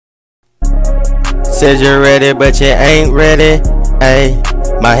said you're ready, but you ain't ready.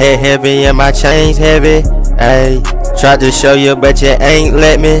 Ayy, my head heavy and my chains heavy. Ayy, tried to show you, but you ain't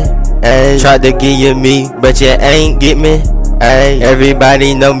let me. Ayy, tried to give you me, but you ain't get me. Ayy,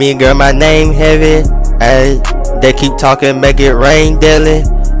 everybody know me, girl, my name heavy. Ayy, they keep talking, make it rain daily.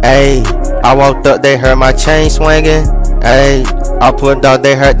 Ayy, I walked up, they heard my chain swinging. Ayy, I pulled out,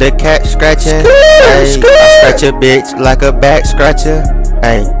 they heard the cat scratching. Ayy, I scratch a bitch like a back scratcher.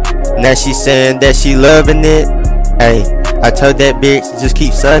 Ayy, now she saying that she loving it. Ayy, I told that bitch just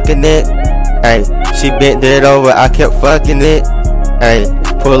keep sucking it. Ayy, she bent it over, I kept fucking it.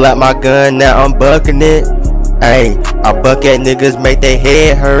 Ayy, pull out my gun, now I'm bucking it. Ayy, I buck at niggas, make their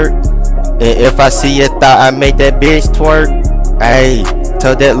head hurt. And if I see your thought, I make that bitch twerk. Ayy,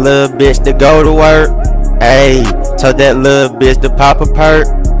 told that little bitch to go to work. Ayy, told that little bitch to pop a perk.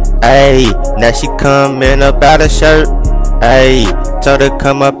 Ayy, now she coming up out of shirt. Ayy, told her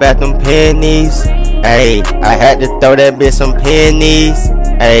come up at them pennies. Ayy, I had to throw that bitch some pennies.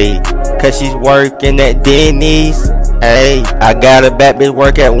 Ayy, cause she's working at Denny's. Ayy, I got a bad bitch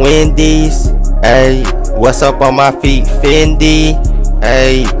work at Wendy's. Ayy, what's up on my feet? Fendi.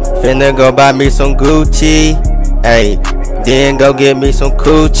 Ayy, finna go buy me some Gucci. Ayy, then go get me some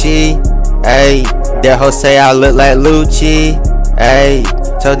coochie. Ayy, that hoe say I look like Lucci. Ayy,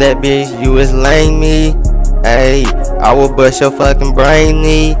 told that bitch you was lame me. Ayy, I will bust your fucking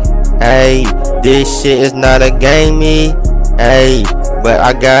brainy. Ayy, this shit is not a gamey. Ayy, but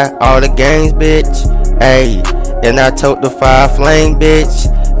I got all the games, bitch. Ayy, and I told the fire flame, bitch.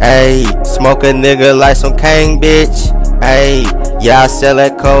 Ayy, smoke a nigga like some cane, bitch. Ayy, yeah, I sell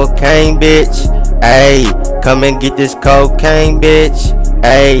that cocaine, bitch. Ayy, come and get this cocaine, bitch.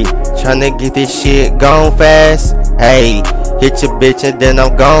 Ayy, tryna get this shit gone fast. Ayy, hit your bitch and then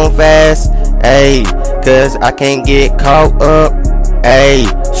I'm gone fast. Ayy, cause I can't get caught up. Ayy,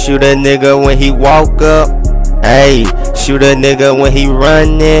 shoot a nigga when he walk up. Ayy, shoot a nigga when he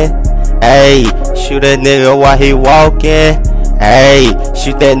running. Ayy, shoot a nigga while he walking. Ayy,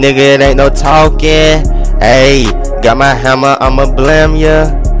 shoot that nigga, it ain't no talking. Ayy, got my hammer, I'ma blam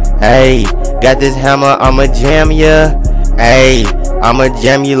ya. Ayy, got this hammer, I'ma jam ya. Ayy, I'ma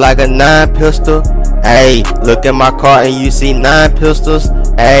jam you like a 9 pistol. Ayy, look in my car and you see 9 pistols.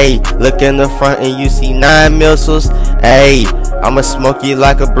 Ayy, look in the front and you see 9 missiles. Ayy, I'ma smoke you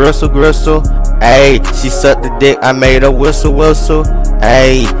like a bristle. Ayy, she sucked the dick, I made her whistle.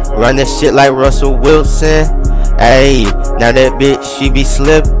 Ayy, run this shit like Russell Wilson. Ayy, now that bitch, she be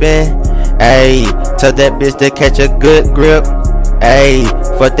slipping. Ayy, tell that bitch to catch a good grip. Ayy,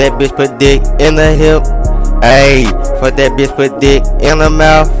 fuck that bitch, put dick in the hip. Ayy, fuck that bitch, put dick in her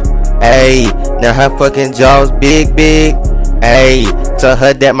mouth. Ayy, now her fucking jaws big. Ayy, tell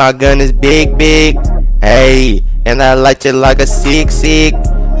her that my gun is big. Ayy, and I light you like a sig.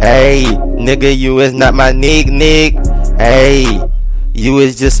 Ayy, nigga, you is not my nig. Ayy, you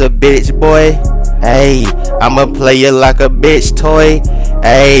is just a bitch boy. Ayy, I'ma play you like a bitch toy.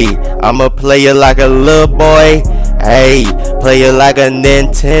 Ayy, I'ma play you like a little boy. Ayy, play you like a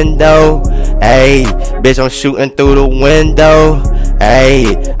Nintendo. Ayy, bitch, I'm shooting through the window.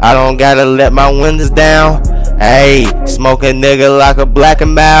 Ayy, I don't gotta let my windows down. Ayy, smoke a nigga like a black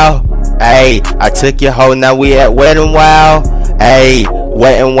and mild. Ayy, I took your hoe, now we at Wet n Wild. Ayy,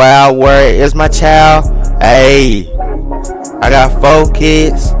 Wet n Wild, where is my child? Ayy, I got 4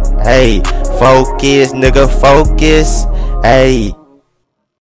 kids. Ayy, 4 kids, nigga, focus. Ayy,